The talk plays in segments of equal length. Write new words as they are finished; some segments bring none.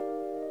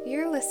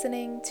You're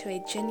listening to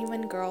a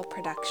Genuine Girl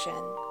production.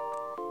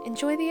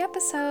 Enjoy the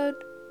episode!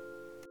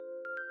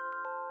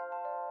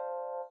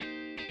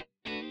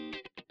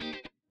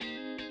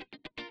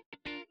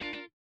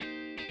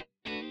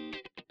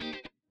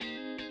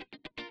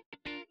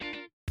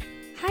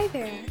 Hi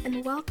there,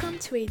 and welcome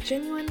to a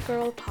Genuine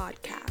Girl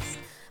podcast.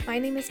 My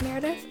name is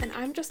Meredith, and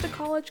I'm just a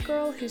college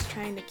girl who's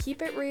trying to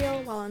keep it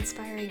real while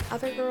inspiring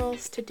other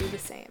girls to do the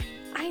same.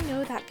 I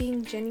know that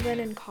being genuine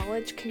in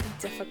college can be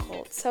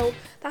difficult, so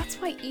that's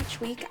why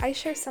each week I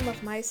share some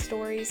of my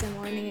stories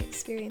and learning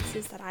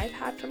experiences that I've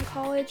had from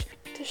college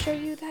to show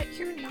you that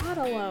you're not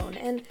alone,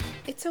 and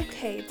it's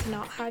okay to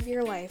not have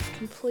your life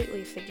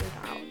completely figured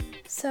out.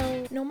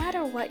 So, no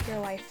matter what your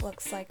life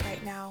looks like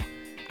right now,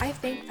 I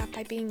think that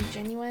by being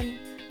genuine,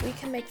 we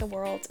can make the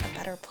world a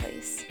better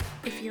place.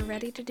 If you're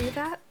ready to do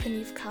that, then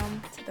you've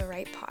come to the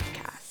right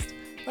podcast.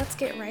 Let's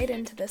get right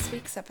into this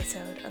week's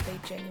episode of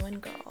A Genuine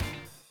Girl.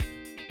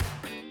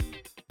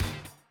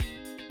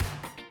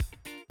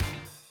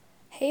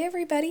 Hey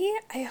everybody,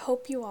 I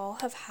hope you all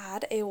have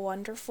had a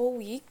wonderful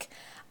week.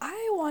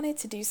 I wanted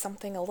to do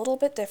something a little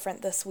bit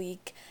different this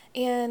week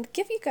and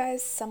give you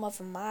guys some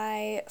of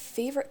my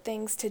favorite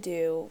things to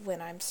do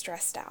when I'm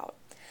stressed out.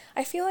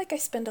 I feel like I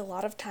spend a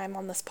lot of time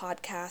on this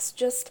podcast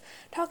just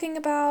talking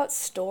about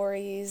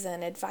stories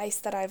and advice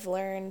that I've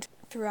learned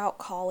throughout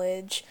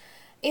college.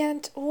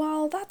 And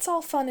while that's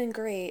all fun and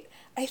great,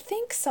 I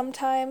think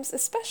sometimes,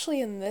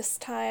 especially in this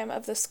time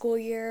of the school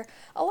year,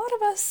 a lot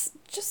of us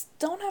just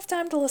don't have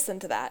time to listen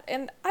to that,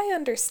 and I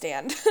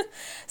understand.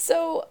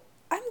 So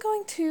I'm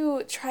going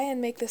to try and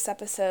make this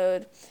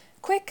episode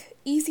quick,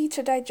 easy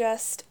to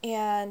digest,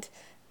 and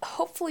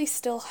hopefully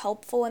still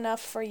helpful enough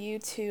for you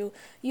to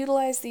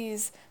utilize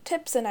these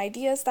tips and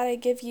ideas that I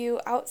give you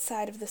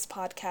outside of this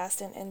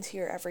podcast and into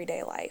your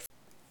everyday life.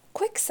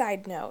 Quick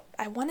side note,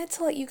 I wanted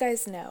to let you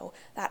guys know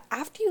that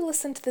after you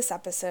listen to this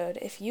episode,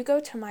 if you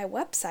go to my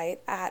website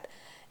at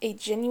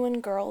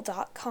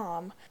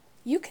agenuinegirl.com,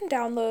 you can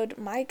download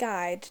my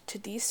guide to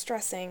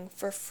de-stressing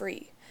for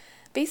free.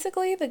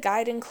 Basically, the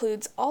guide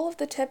includes all of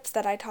the tips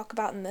that I talk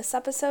about in this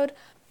episode,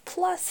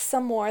 plus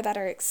some more that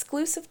are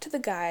exclusive to the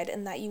guide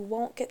and that you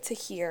won't get to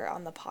hear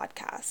on the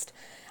podcast.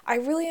 I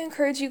really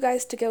encourage you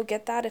guys to go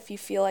get that if you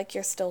feel like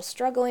you're still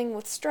struggling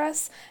with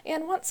stress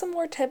and want some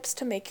more tips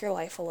to make your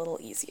life a little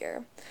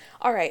easier.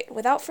 Alright,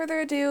 without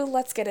further ado,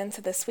 let's get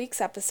into this week's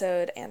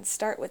episode and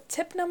start with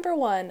tip number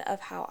 1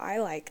 of how I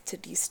like to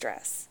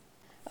de-stress.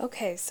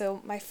 Okay,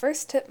 so my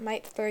first tip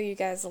might throw you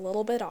guys a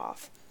little bit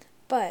off,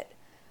 but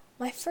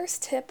my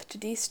first tip to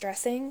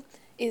de-stressing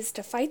is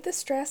to fight the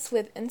stress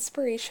with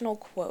inspirational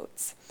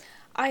quotes.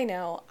 I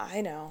know.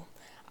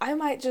 I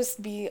might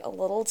just be a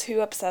little too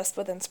obsessed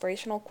with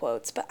inspirational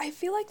quotes, but I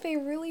feel like they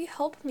really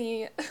help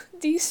me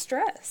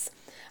de-stress.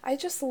 I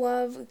just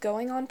love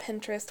going on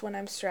Pinterest when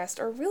I'm stressed,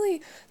 or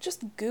really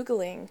just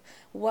Googling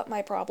what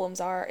my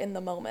problems are in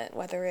the moment,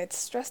 whether it's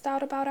stressed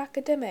out about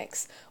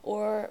academics,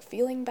 or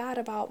feeling bad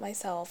about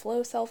myself,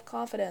 low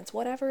self-confidence,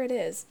 whatever it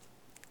is.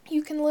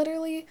 You can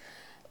literally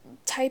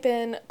type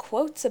in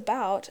quotes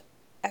about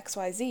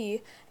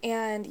XYZ,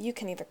 and you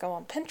can either go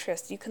on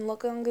Pinterest, you can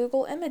look on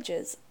Google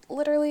Images.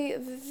 Literally,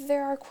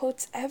 there are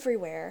quotes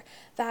everywhere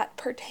that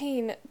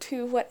pertain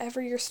to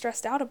whatever you're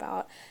stressed out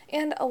about,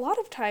 and a lot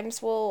of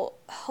times will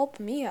help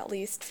me at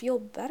least feel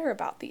better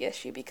about the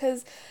issue,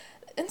 because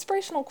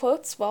inspirational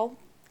quotes, well,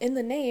 in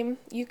the name,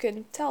 you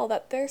can tell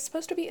that they're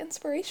supposed to be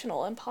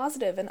inspirational and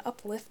positive and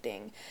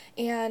uplifting,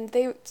 and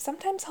they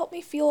sometimes help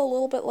me feel a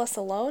little bit less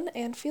alone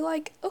and feel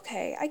like,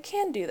 okay, I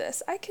can do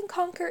this, I can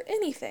conquer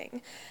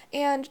anything.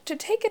 And to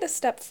take it a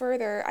step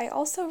further, I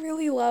also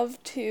really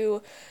love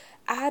to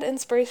add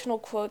inspirational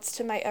quotes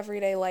to my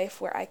everyday life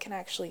where I can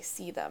actually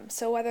see them.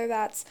 So whether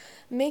that's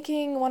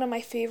making one of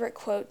my favorite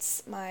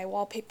quotes my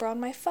wallpaper on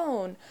my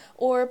phone,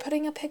 or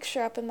putting a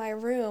picture up in my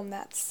room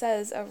that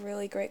says a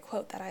really great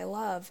quote that I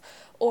love,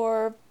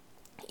 or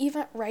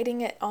even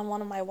writing it on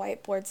one of my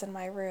whiteboards in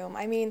my room.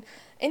 I mean,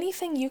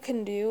 anything you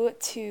can do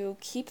to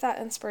keep that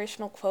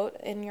inspirational quote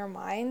in your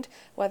mind,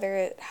 whether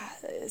it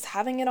is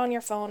having it on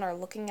your phone or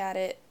looking at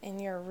it in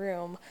your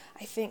room,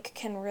 I think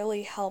can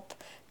really help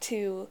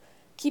to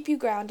keep you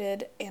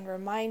grounded and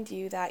remind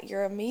you that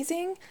you're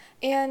amazing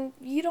and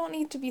you don't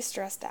need to be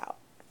stressed out.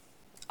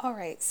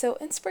 Alright, so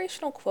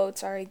inspirational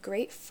quotes are a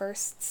great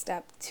first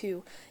step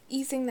to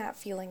easing that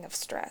feeling of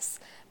stress.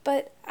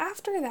 But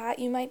after that,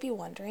 you might be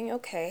wondering,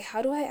 okay,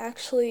 how do I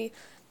actually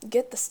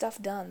get the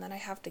stuff done that I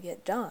have to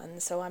get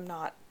done so I'm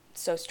not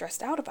so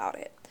stressed out about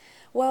it?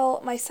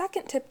 Well, my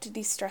second tip to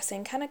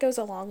de-stressing kind of goes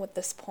along with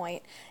this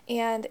point,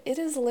 and it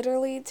is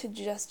literally to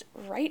just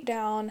write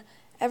down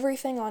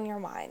everything on your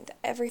mind,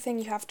 everything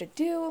you have to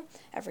do,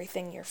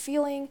 everything you're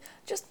feeling,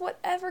 just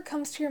whatever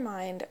comes to your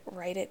mind,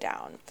 write it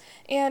down.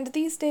 And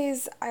these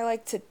days, I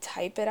like to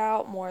type it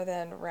out more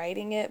than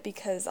writing it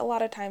because a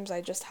lot of times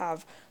I just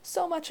have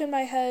so much in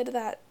my head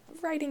that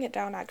writing it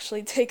down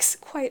actually takes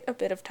quite a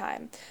bit of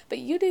time. But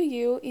you do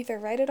you, either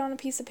write it on a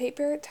piece of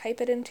paper,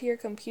 type it into your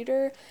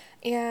computer,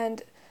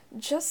 and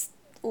just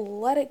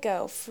let it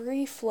go,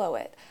 free flow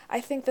it.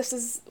 I think this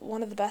is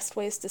one of the best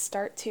ways to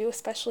start too,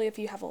 especially if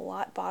you have a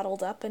lot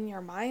bottled up in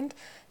your mind.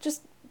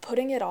 Just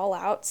putting it all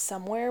out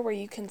somewhere where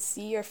you can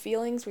see your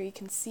feelings, where you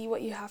can see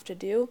what you have to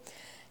do,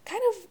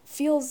 kind of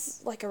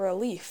feels like a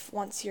relief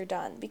once you're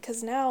done,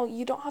 because now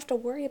you don't have to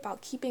worry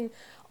about keeping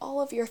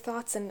all of your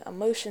thoughts and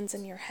emotions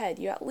in your head.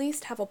 You at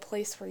least have a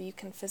place where you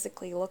can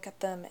physically look at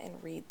them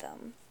and read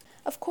them.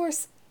 Of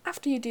course,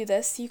 after you do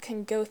this, you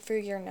can go through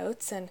your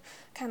notes and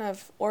kind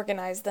of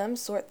organize them,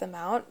 sort them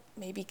out,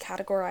 maybe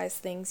categorize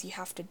things you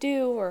have to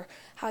do or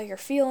how you're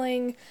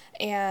feeling,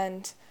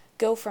 and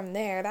go from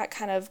there. That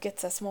kind of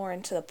gets us more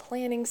into the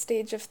planning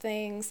stage of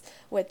things,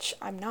 which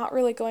I'm not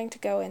really going to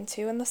go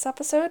into in this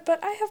episode,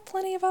 but I have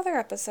plenty of other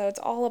episodes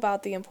all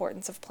about the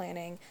importance of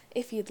planning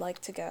if you'd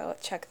like to go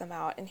check them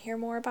out and hear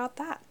more about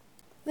that.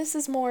 This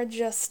is more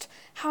just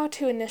how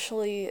to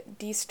initially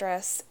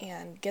de-stress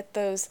and get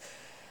those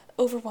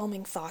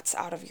overwhelming thoughts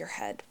out of your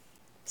head.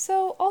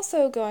 So,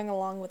 also going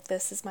along with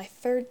this is my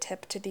third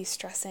tip to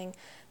de-stressing,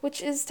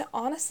 which is to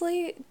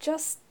honestly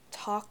just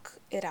talk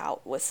it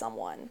out with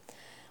someone.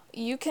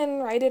 You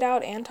can write it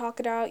out and talk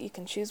it out. You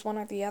can choose one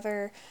or the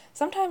other.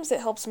 Sometimes it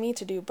helps me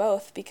to do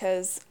both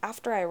because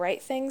after I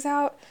write things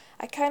out,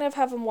 I kind of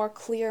have a more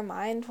clear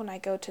mind when I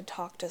go to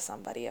talk to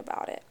somebody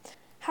about it.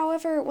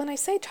 However, when I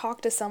say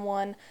talk to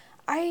someone,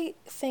 I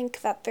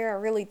think that there are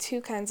really two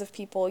kinds of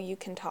people you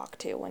can talk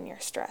to when you're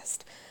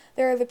stressed.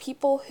 There are the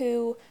people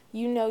who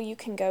you know you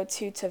can go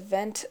to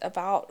vent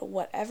about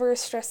whatever is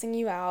stressing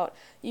you out.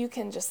 You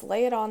can just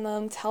lay it on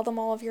them, tell them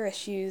all of your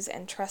issues,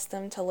 and trust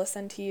them to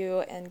listen to you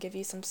and give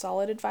you some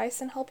solid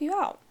advice and help you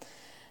out.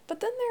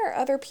 But then there are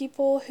other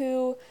people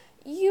who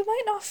you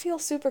might not feel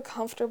super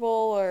comfortable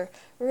or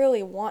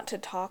really want to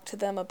talk to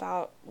them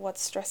about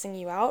what's stressing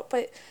you out,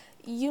 but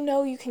you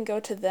know you can go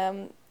to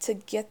them to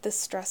get the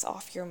stress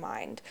off your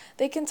mind.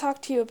 They can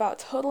talk to you about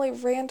totally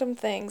random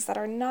things that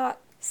are not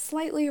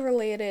slightly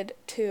related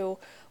to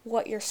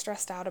what you're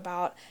stressed out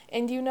about,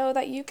 and you know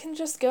that you can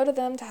just go to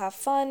them to have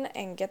fun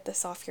and get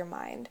this off your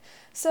mind.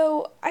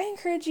 So I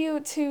encourage you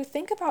to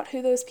think about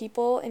who those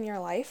people in your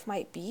life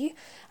might be.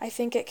 I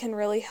think it can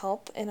really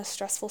help in a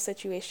stressful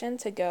situation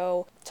to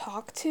go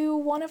talk to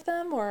one of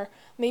them or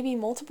maybe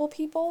multiple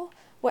people.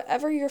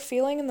 Whatever you're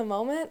feeling in the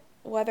moment,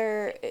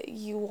 whether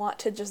you want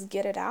to just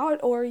get it out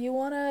or you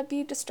want to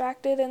be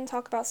distracted and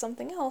talk about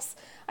something else,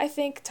 I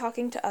think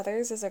talking to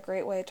others is a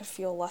great way to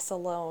feel less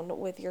alone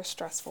with your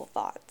stressful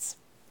thoughts.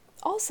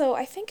 Also,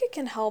 I think it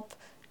can help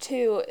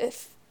too,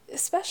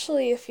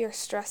 especially if you're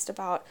stressed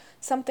about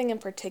something in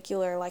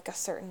particular, like a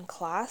certain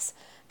class,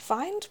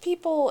 find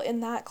people in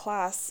that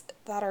class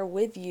that are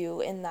with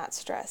you in that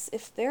stress.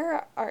 If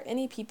there are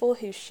any people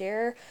who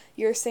share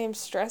your same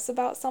stress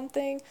about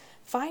something,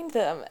 find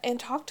them and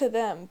talk to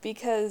them,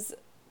 because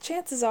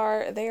chances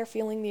are they are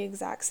feeling the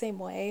exact same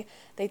way.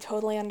 They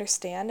totally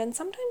understand, and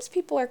sometimes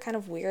people are kind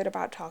of weird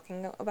about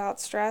talking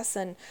about stress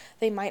and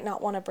they might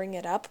not want to bring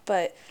it up,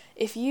 but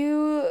if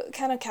you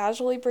kind of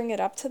casually bring it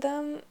up to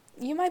them,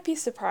 you might be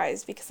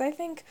surprised, because I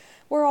think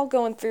we're all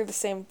going through the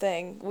same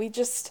thing. We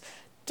just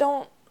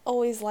don't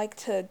always like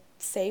to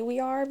say we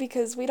are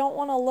because we don't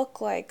want to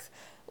look like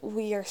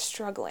we are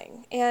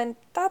struggling. And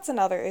that's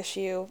another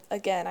issue.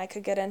 Again, I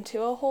could get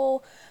into a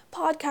whole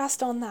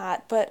podcast on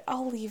that, but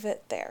I'll leave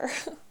it there.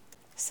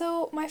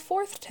 So, my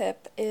fourth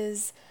tip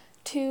is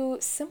to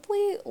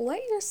simply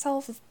let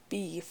yourself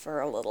be for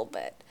a little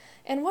bit.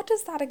 And what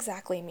does that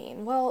exactly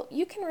mean? Well,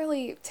 you can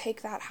really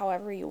take that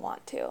however you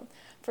want to.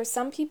 For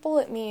some people,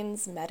 it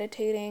means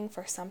meditating.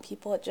 For some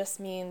people, it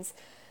just means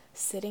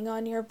sitting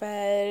on your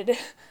bed,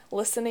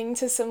 listening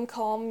to some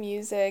calm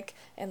music,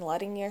 and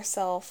letting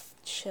yourself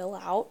chill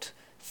out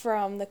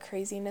from the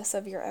craziness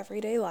of your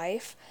everyday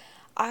life.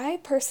 I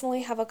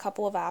personally have a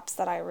couple of apps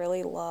that I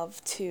really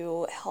love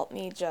to help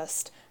me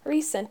just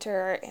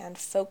recenter and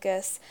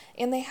focus,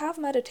 and they have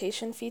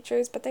meditation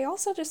features, but they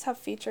also just have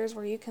features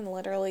where you can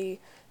literally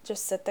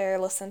just sit there,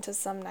 listen to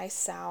some nice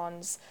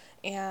sounds,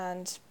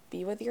 and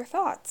be with your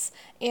thoughts.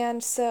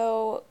 And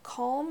so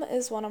Calm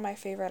is one of my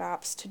favorite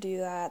apps to do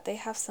that. They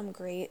have some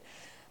great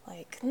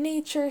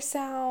nature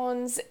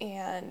sounds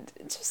and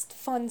just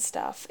fun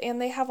stuff. And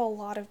they have a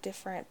lot of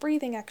different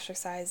breathing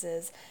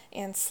exercises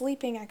and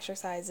sleeping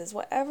exercises.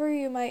 Whatever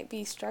you might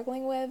be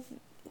struggling with,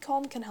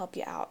 Calm can help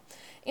you out.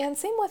 And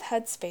same with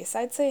Headspace.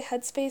 I'd say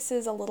Headspace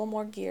is a little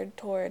more geared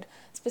toward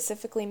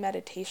specifically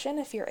meditation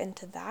if you're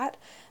into that.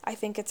 I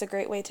think it's a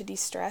great way to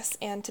de-stress,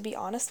 and to be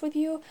honest with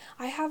you,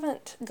 I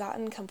haven't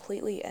gotten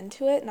completely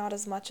into it, not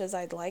as much as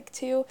I'd like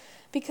to,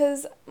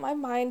 because my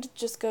mind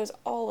just goes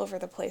all over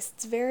the place.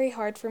 It's very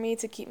hard for me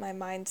to keep my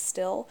mind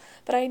still,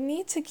 but I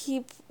need to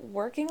keep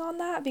working on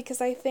that because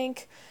I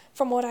think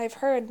from what I've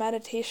heard,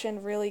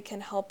 meditation really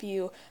can help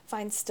you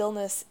find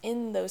stillness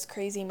in those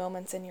crazy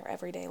moments in your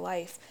everyday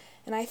life.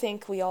 And I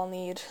think we all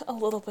need a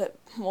little bit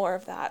more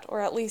of that,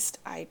 or at least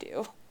I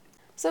do.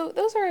 So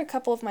those are a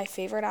couple of my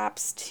favorite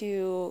apps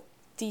to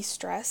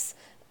de-stress.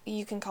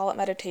 You can call it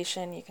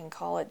meditation, you can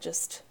call it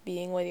just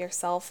being with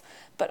yourself.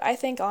 But I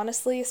think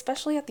honestly,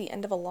 especially at the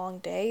end of a long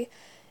day,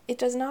 It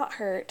does not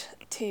hurt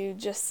to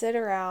just sit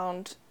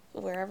around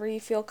wherever you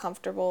feel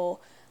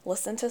comfortable,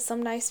 listen to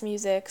some nice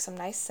music, some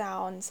nice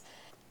sounds,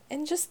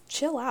 and just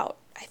chill out.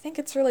 I think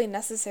it's really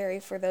necessary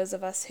for those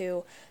of us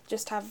who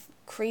just have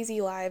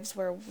crazy lives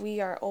where we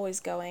are always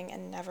going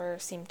and never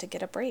seem to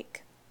get a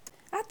break.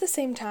 At the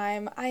same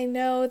time, I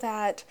know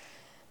that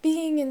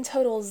being in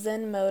total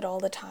zen mode all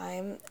the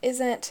time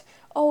isn't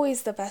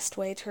always the best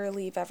way to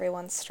relieve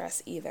everyone's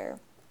stress either.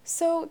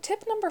 So,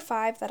 tip number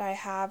 5 that I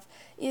have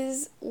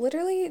is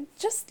literally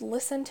just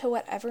listen to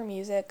whatever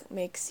music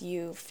makes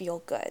you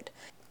feel good.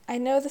 I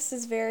know this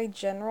is very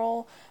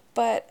general,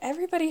 but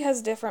everybody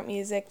has different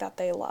music that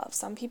they love.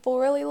 Some people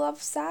really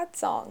love sad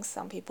songs,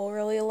 some people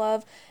really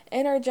love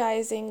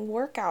energizing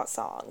workout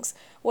songs.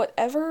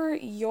 Whatever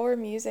your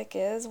music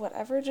is,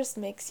 whatever just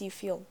makes you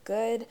feel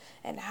good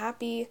and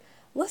happy,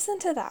 listen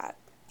to that.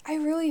 I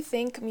really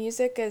think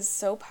music is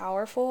so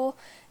powerful,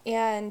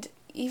 and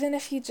even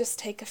if you just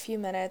take a few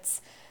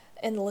minutes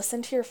and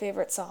listen to your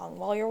favorite song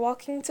while you're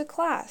walking to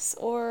class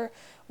or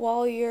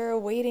while you're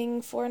waiting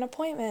for an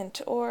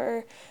appointment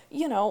or,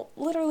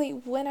 literally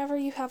whenever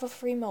you have a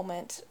free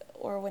moment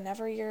or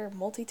whenever you're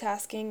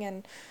multitasking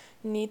and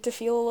need to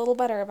feel a little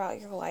better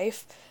about your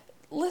life,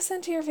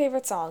 listen to your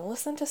favorite song.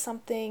 Listen to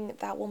something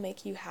that will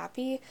make you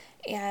happy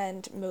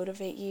and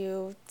motivate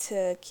you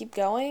to keep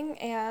going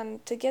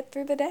and to get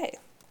through the day.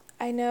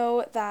 I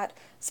know that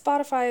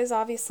Spotify is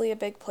obviously a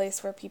big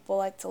place where people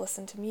like to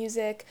listen to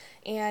music,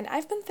 and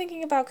I've been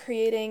thinking about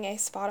creating a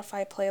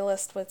Spotify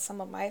playlist with some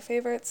of my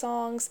favorite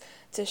songs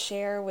to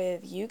share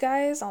with you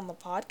guys on the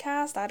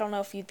podcast. I don't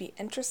know if you'd be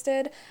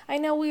interested. I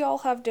know we all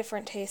have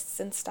different tastes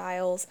and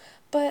styles,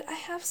 but I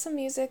have some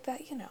music that,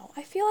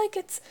 I feel like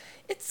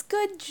it's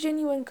good,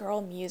 genuine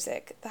girl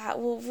music that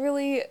will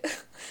really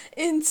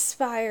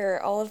inspire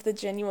all of the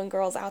genuine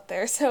girls out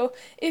there. So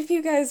if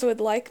you guys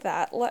would like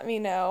that, let me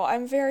know.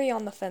 I'm very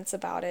on the fence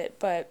about it,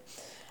 but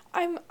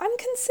I'm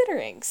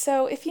considering.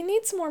 So if you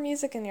need some more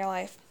music in your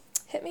life,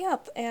 hit me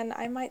up and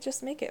I might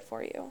just make it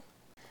for you.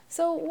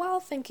 So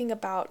while thinking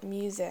about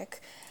music,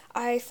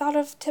 I thought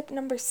of tip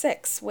number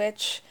 6,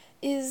 which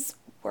is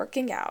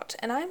working out.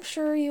 And I'm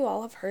sure you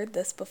all have heard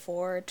this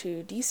before: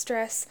 to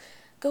de-stress,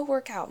 go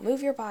work out,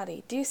 move your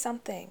body, do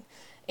something.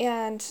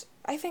 And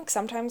I think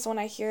sometimes when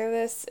I hear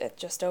this, it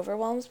just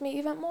overwhelms me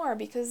even more,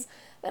 because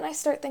then I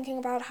start thinking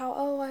about how,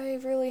 oh, I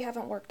really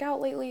haven't worked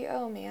out lately.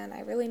 Oh man,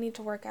 I really need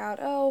to work out.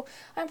 Oh,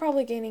 I'm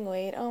probably gaining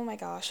weight. Oh my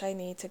gosh, I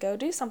need to go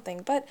do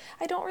something. But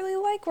I don't really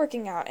like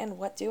working out. And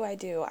what do? I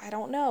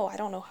don't know. I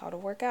don't know how to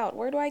work out.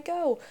 Where do I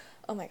go?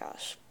 Oh my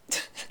gosh.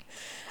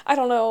 I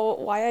don't know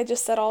why I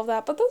just said all of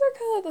that, but those are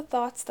kind of the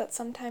thoughts that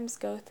sometimes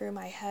go through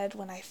my head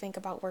when I think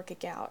about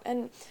working out.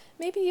 And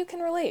maybe you can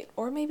relate,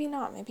 or maybe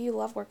not. Maybe you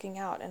love working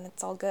out and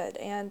it's all good.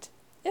 And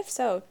if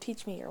so,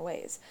 teach me your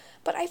ways.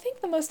 But I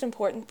think the most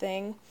important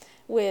thing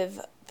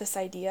with this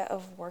idea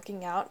of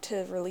working out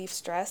to relieve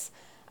stress,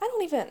 I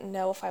don't even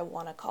know if I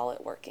want to call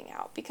it working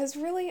out, because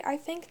really I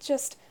think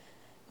just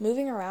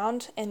moving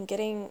around and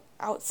getting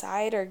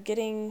outside or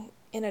getting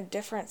in a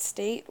different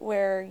state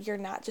where you're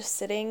not just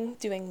sitting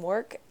doing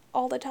work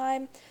all the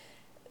time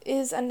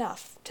is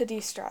enough to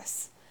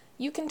de-stress.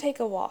 You can take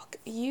a walk,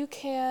 you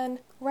can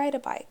ride a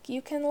bike,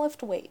 you can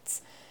lift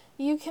weights,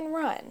 you can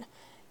run,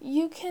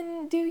 you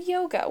can do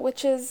yoga,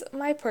 which is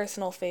my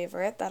personal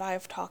favorite that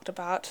I've talked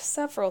about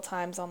several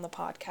times on the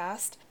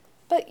podcast,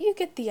 but you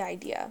get the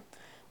idea.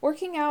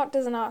 Working out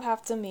does not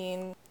have to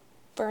mean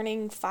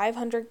burning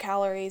 500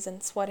 calories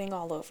and sweating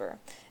all over.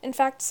 In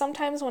fact,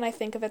 sometimes when I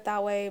think of it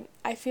that way,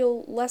 I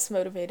feel less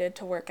motivated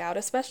to work out,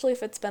 especially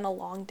if it's been a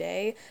long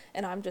day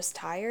and I'm just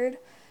tired.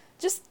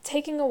 Just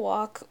taking a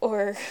walk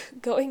or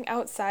going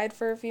outside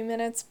for a few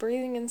minutes,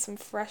 breathing in some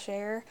fresh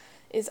air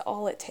is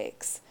all it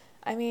takes.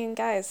 I mean,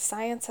 guys,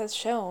 science has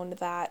shown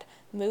that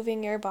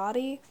moving your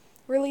body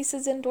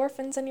releases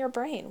endorphins in your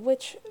brain,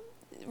 which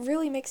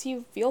really makes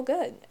you feel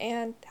good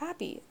and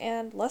happy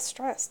and less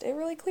stressed. It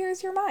really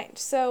clears your mind.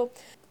 So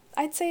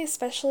I'd say,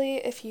 especially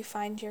if you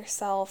find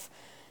yourself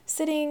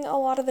sitting a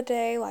lot of the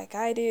day, like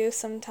I do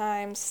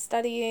sometimes,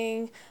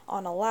 studying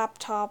on a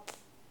laptop,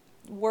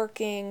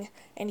 working,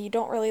 and you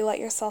don't really let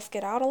yourself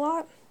get out a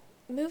lot,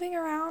 moving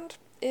around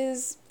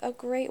is a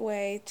great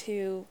way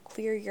to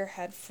clear your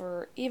head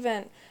for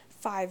even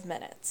 5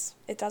 minutes.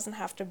 It doesn't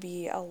have to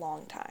be a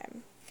long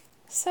time.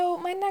 So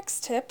my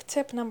next tip,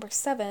 tip number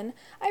 7,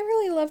 I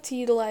really love to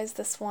utilize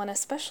this one,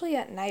 especially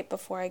at night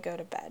before I go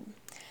to bed.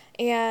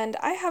 And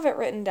I have it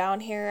written down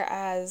here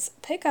as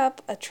pick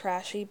up a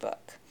trashy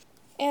book.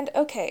 And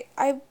okay,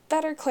 I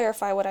better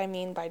clarify what I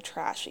mean by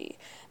trashy.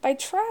 By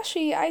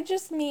trashy, I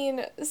just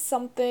mean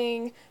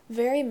something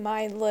very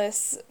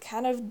mindless,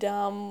 kind of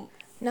dumb,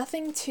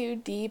 nothing too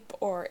deep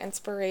or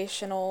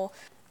inspirational,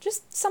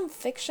 just some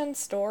fiction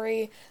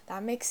story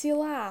that makes you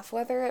laugh,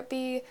 whether it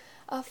be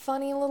a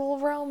funny little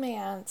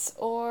romance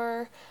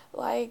or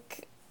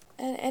like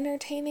an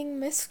entertaining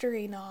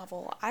mystery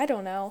novel. I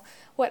don't know.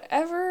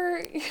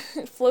 Whatever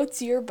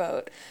floats your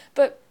boat.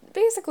 But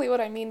basically what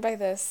I mean by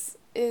this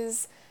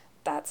is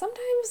that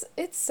sometimes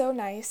it's so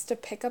nice to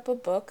pick up a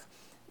book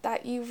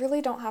that you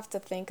really don't have to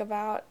think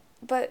about,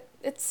 but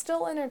it's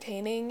still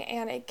entertaining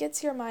and it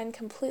gets your mind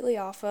completely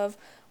off of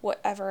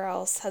whatever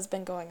else has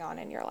been going on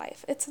in your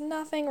life. It's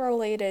nothing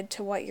related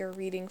to what you're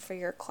reading for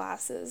your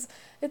classes.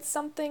 It's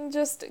something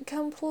just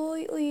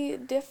completely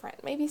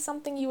different, maybe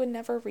something you would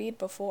never read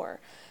before.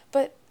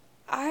 But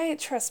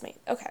trust me,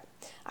 okay,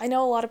 I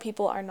know a lot of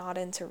people are not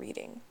into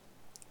reading.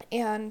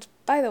 And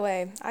by the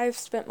way, I've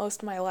spent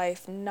most of my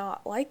life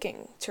not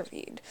liking to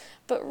read.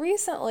 But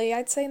recently,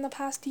 I'd say in the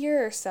past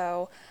year or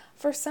so,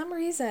 for some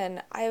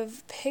reason,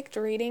 I've picked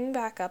reading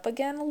back up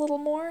again a little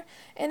more,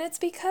 and it's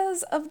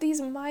because of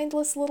these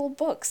mindless little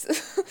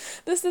books.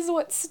 This is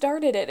what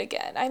started it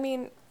again. I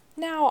mean,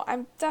 now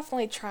I'm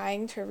definitely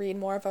trying to read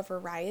more of a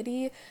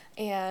variety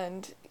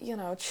and,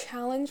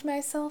 challenge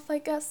myself, I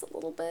guess, a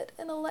little bit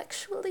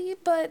intellectually,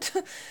 but,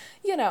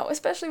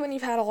 especially when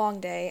you've had a long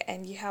day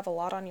and you have a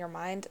lot on your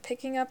mind,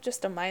 picking up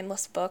just a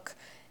mindless book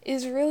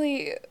is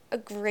really a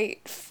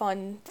great,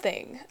 fun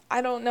thing.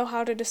 I don't know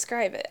how to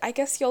describe it. I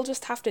guess you'll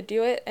just have to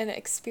do it and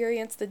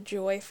experience the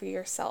joy for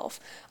yourself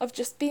of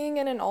just being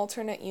in an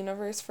alternate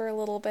universe for a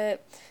little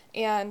bit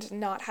and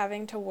not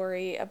having to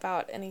worry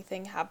about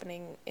anything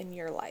happening in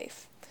your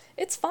life.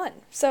 It's fun,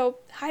 so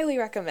highly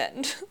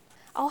recommend.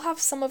 I'll have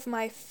some of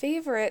my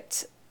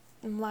favorite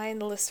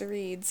mindless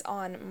reads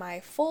on my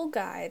full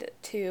guide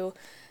to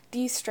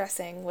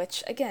de-stressing,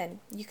 which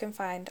again, you can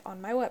find on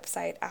my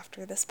website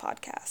after this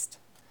podcast.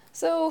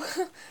 So,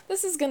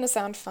 this is gonna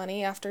sound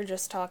funny after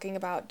just talking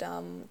about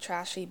dumb,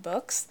 trashy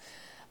books,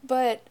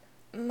 but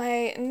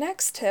my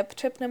next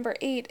tip number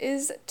 8,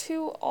 is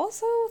to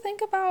also think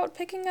about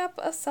picking up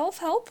a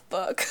self-help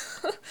book.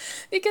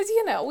 Because,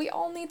 we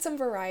all need some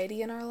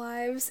variety in our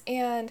lives,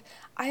 and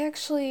I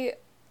actually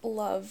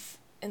love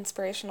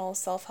inspirational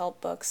self-help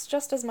books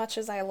just as much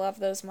as I love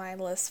those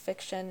mindless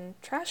fiction,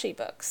 trashy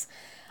books.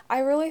 I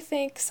really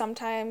think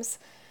sometimes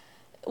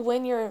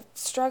when you're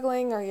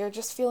struggling or you're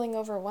just feeling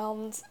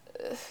overwhelmed,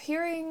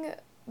 hearing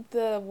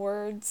the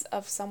words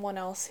of someone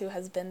else who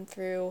has been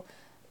through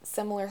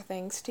similar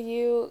things to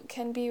you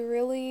can be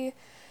really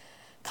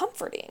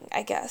comforting,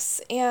 I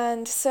guess.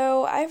 And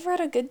so I've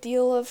read a good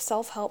deal of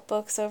self-help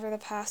books over the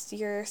past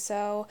year or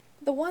so.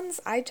 The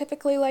ones I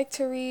typically like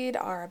to read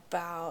are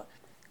about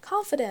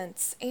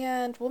confidence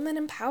and woman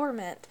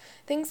empowerment,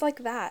 things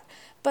like that.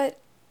 But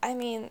I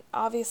mean,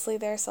 obviously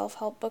there are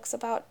self-help books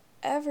about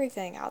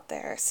everything out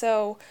there.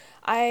 So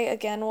I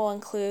again will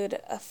include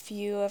a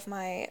few of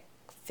my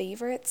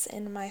favorites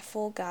in my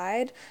full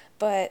guide,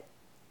 but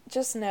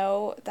just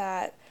know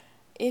that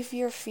if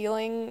you're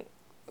feeling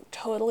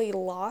totally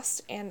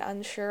lost and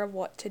unsure of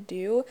what to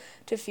do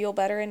to feel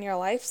better in your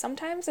life,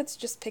 sometimes it's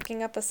just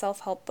picking up a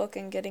self-help book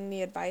and getting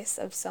the advice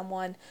of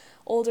someone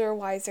older,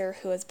 wiser,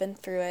 who has been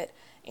through it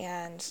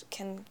and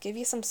can give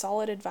you some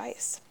solid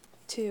advice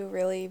to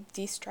really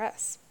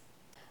de-stress.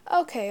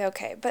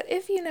 Okay, but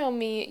if you know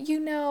me,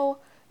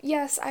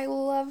 yes, I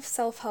love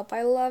self-help,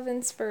 I love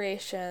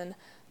inspiration,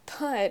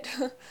 but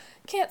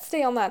can't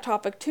stay on that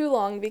topic too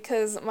long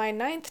because my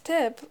 9th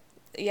tip,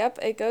 yep,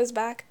 it goes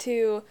back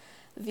to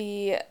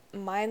the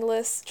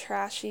mindless,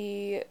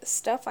 trashy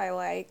stuff I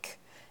like.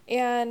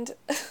 And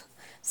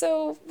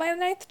so my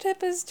 9th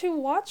tip is to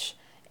watch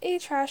a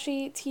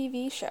trashy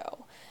TV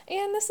show.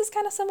 And this is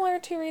kind of similar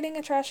to reading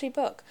a trashy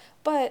book.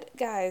 But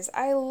guys,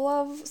 I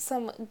love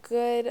some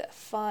good,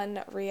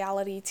 fun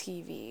reality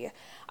TV.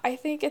 I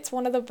think it's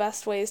one of the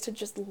best ways to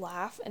just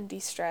laugh and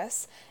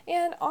de-stress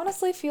and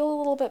honestly feel a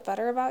little bit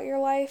better about your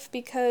life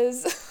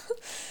because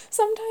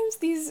sometimes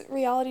these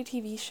reality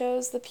TV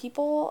shows, the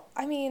people,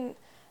 I mean,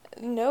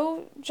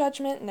 no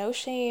judgment, no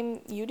shame,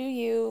 you do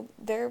you.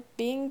 They're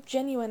being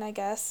genuine, I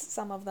guess,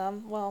 some of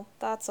them. Well,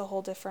 that's a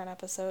whole different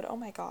episode. Oh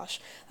my gosh.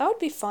 That would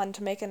be fun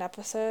to make an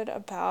episode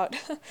about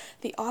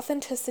the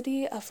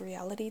authenticity of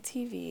reality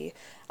TV.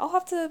 I'll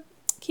have to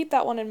keep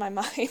that one in my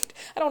mind.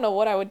 I don't know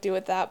what I would do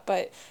with that,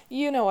 but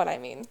you know what I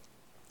mean.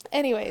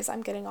 Anyways,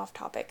 I'm getting off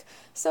topic.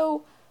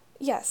 So,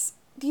 yes,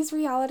 these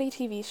reality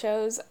TV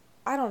shows,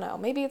 I don't know,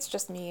 maybe it's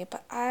just me,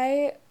 but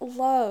I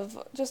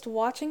love just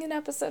watching an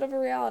episode of a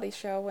reality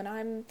show when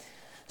I'm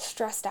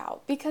stressed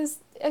out because,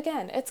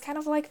 again, it's kind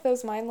of like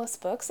those mindless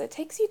books. It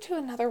takes you to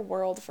another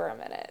world for a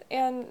minute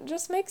and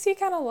just makes you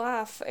kind of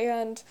laugh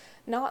and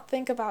not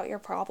think about your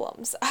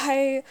problems.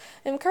 I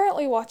am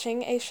currently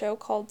watching a show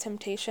called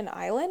Temptation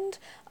Island.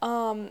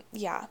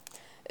 Yeah.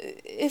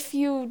 If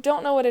you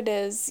don't know what it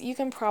is, you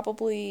can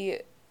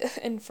probably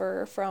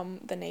infer from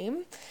the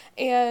name.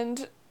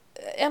 And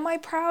am I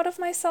proud of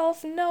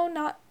myself? No,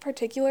 not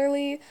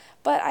particularly,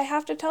 but I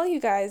have to tell you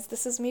guys,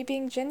 this is me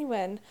being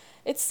genuine.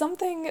 It's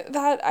something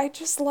that I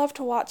just love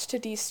to watch to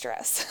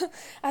de-stress.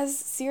 As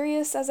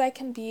serious as I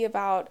can be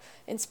about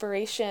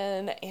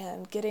inspiration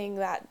and getting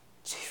that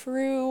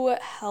true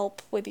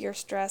help with your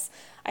stress,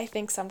 I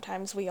think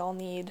sometimes we all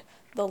need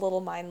the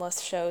little mindless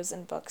shows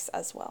and books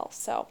as well.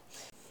 So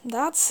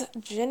that's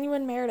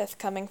genuine Meredith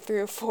coming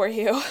through for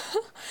you.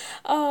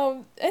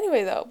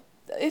 Anyway though,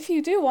 if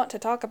you do want to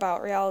talk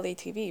about reality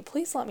TV,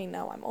 please let me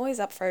know. I'm always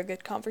up for a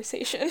good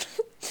conversation.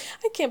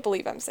 I can't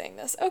believe I'm saying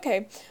this.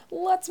 Okay,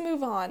 let's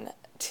move on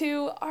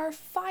to our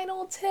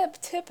final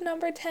tip. Tip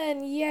number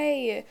 10.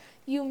 Yay!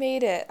 You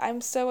made it.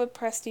 I'm so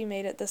impressed you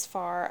made it this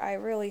far. I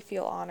really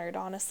feel honored,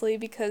 honestly,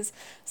 because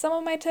some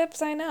of my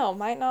tips I know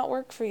might not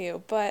work for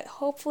you, but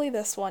hopefully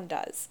this one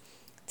does.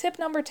 Tip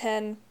number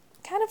 10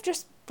 kind of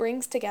just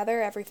brings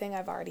together everything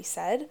I've already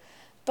said,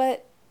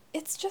 but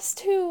it's just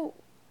to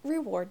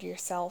reward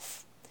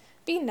yourself.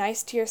 Be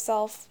nice to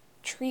yourself,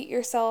 treat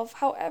yourself,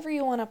 however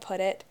you want to put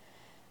it.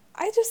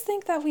 I just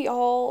think that we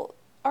all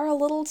are a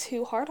little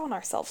too hard on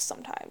ourselves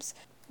sometimes.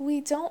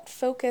 We don't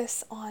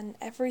focus on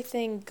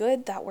everything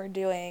good that we're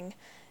doing,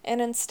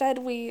 and instead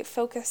we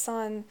focus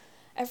on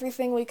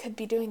everything we could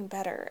be doing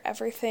better,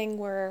 everything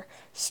we're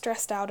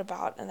stressed out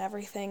about, and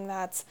everything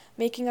that's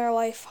making our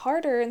life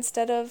harder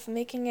instead of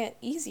making it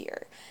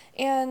easier.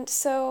 And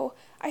so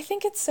I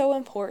think it's so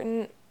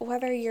important,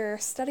 whether you're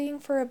studying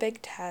for a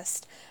big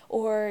test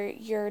or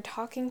you're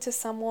talking to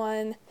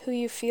someone who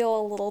you feel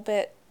a little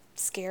bit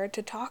scared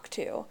to talk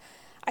to.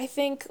 I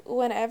think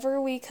whenever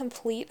we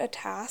complete a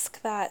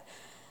task that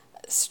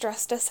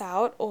stressed us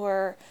out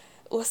or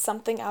was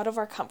something out of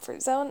our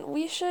comfort zone,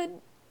 we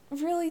should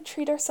really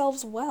treat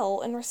ourselves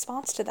well in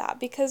response to that,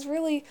 because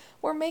really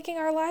we're making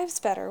our lives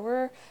better.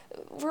 We're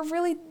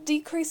really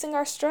decreasing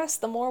our stress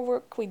the more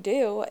work we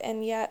do,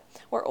 and yet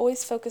we're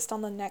always focused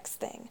on the next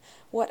thing.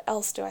 What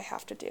else do I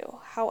have to do?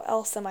 How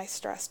else am I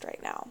stressed right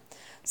now?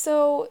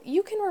 So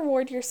you can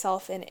reward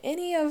yourself in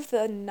any of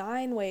the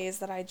 9 ways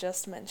that I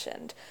just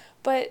mentioned,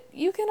 but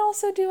you can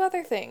also do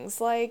other things.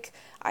 Like,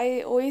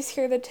 I always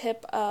hear the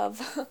tip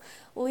of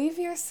leave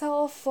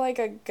yourself like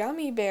a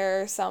gummy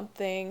bear or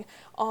something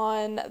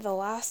on the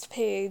last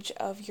page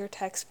of your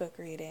textbook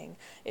reading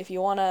if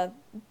you want to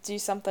do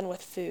something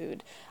with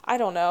food. I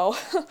don't know.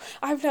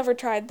 I've never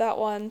tried that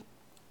one.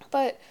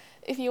 But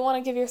if you want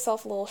to give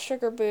yourself a little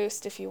sugar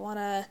boost, if you want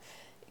to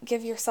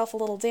give yourself a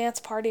little dance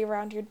party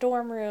around your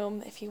dorm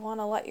room, if you want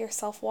to let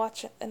yourself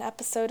watch an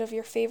episode of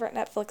your favorite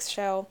Netflix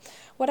show,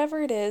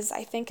 whatever it is,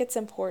 I think it's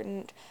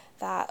important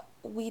that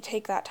we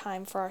take that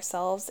time for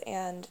ourselves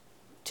and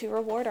to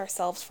reward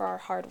ourselves for our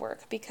hard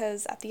work,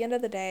 because at the end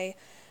of the day,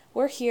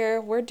 we're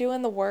here, we're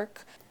doing the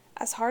work.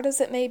 As hard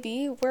as it may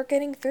be, we're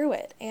getting through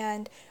it,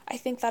 and I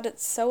think that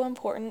it's so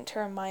important to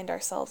remind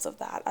ourselves of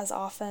that as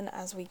often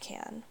as we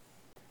can.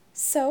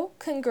 So,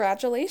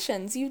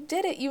 congratulations, you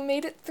did it! You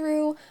made it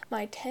through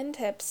my 10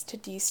 tips to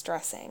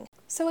de-stressing.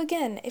 So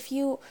again, if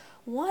you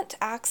want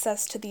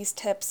access to these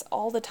tips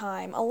all the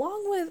time,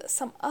 along with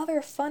some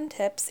other fun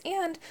tips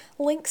and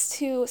links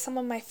to some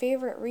of my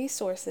favorite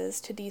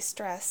resources to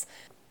de-stress,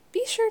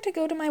 be sure to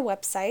go to my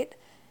website,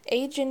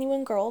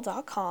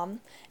 agenuinegirl.com,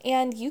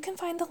 and you can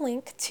find the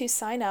link to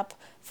sign up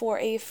for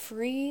a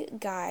free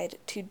guide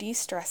to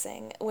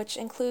de-stressing, which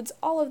includes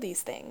all of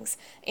these things.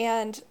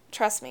 And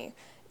trust me,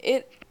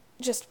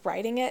 just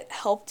writing it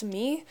helped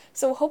me,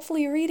 so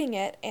hopefully reading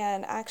it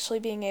and actually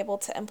being able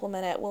to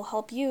implement it will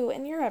help you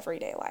in your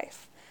everyday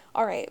life.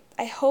 Alright,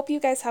 I hope you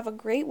guys have a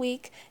great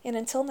week, and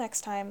until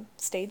next time,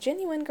 stay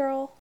genuine,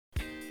 girl!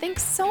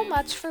 Thanks so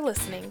much for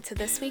listening to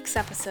this week's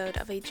episode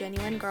of A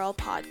Genuine Girl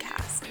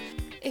podcast.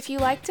 If you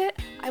liked it,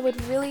 I would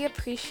really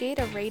appreciate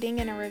a rating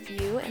and a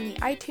review in the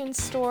iTunes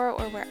store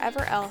or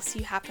wherever else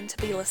you happen to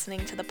be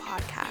listening to the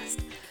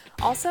podcast.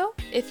 Also,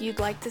 if you'd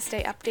like to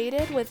stay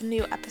updated with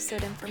new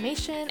episode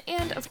information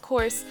and, of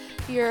course,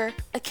 your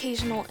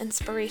occasional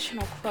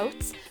inspirational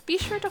quotes, be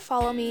sure to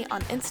follow me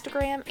on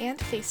Instagram and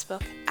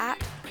Facebook at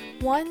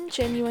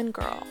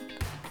OneGenuineGirl.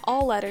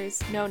 All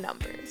letters, no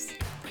numbers.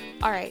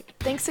 Alright,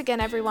 thanks again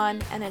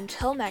everyone, and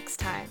until next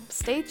time,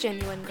 stay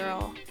genuine,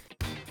 girl.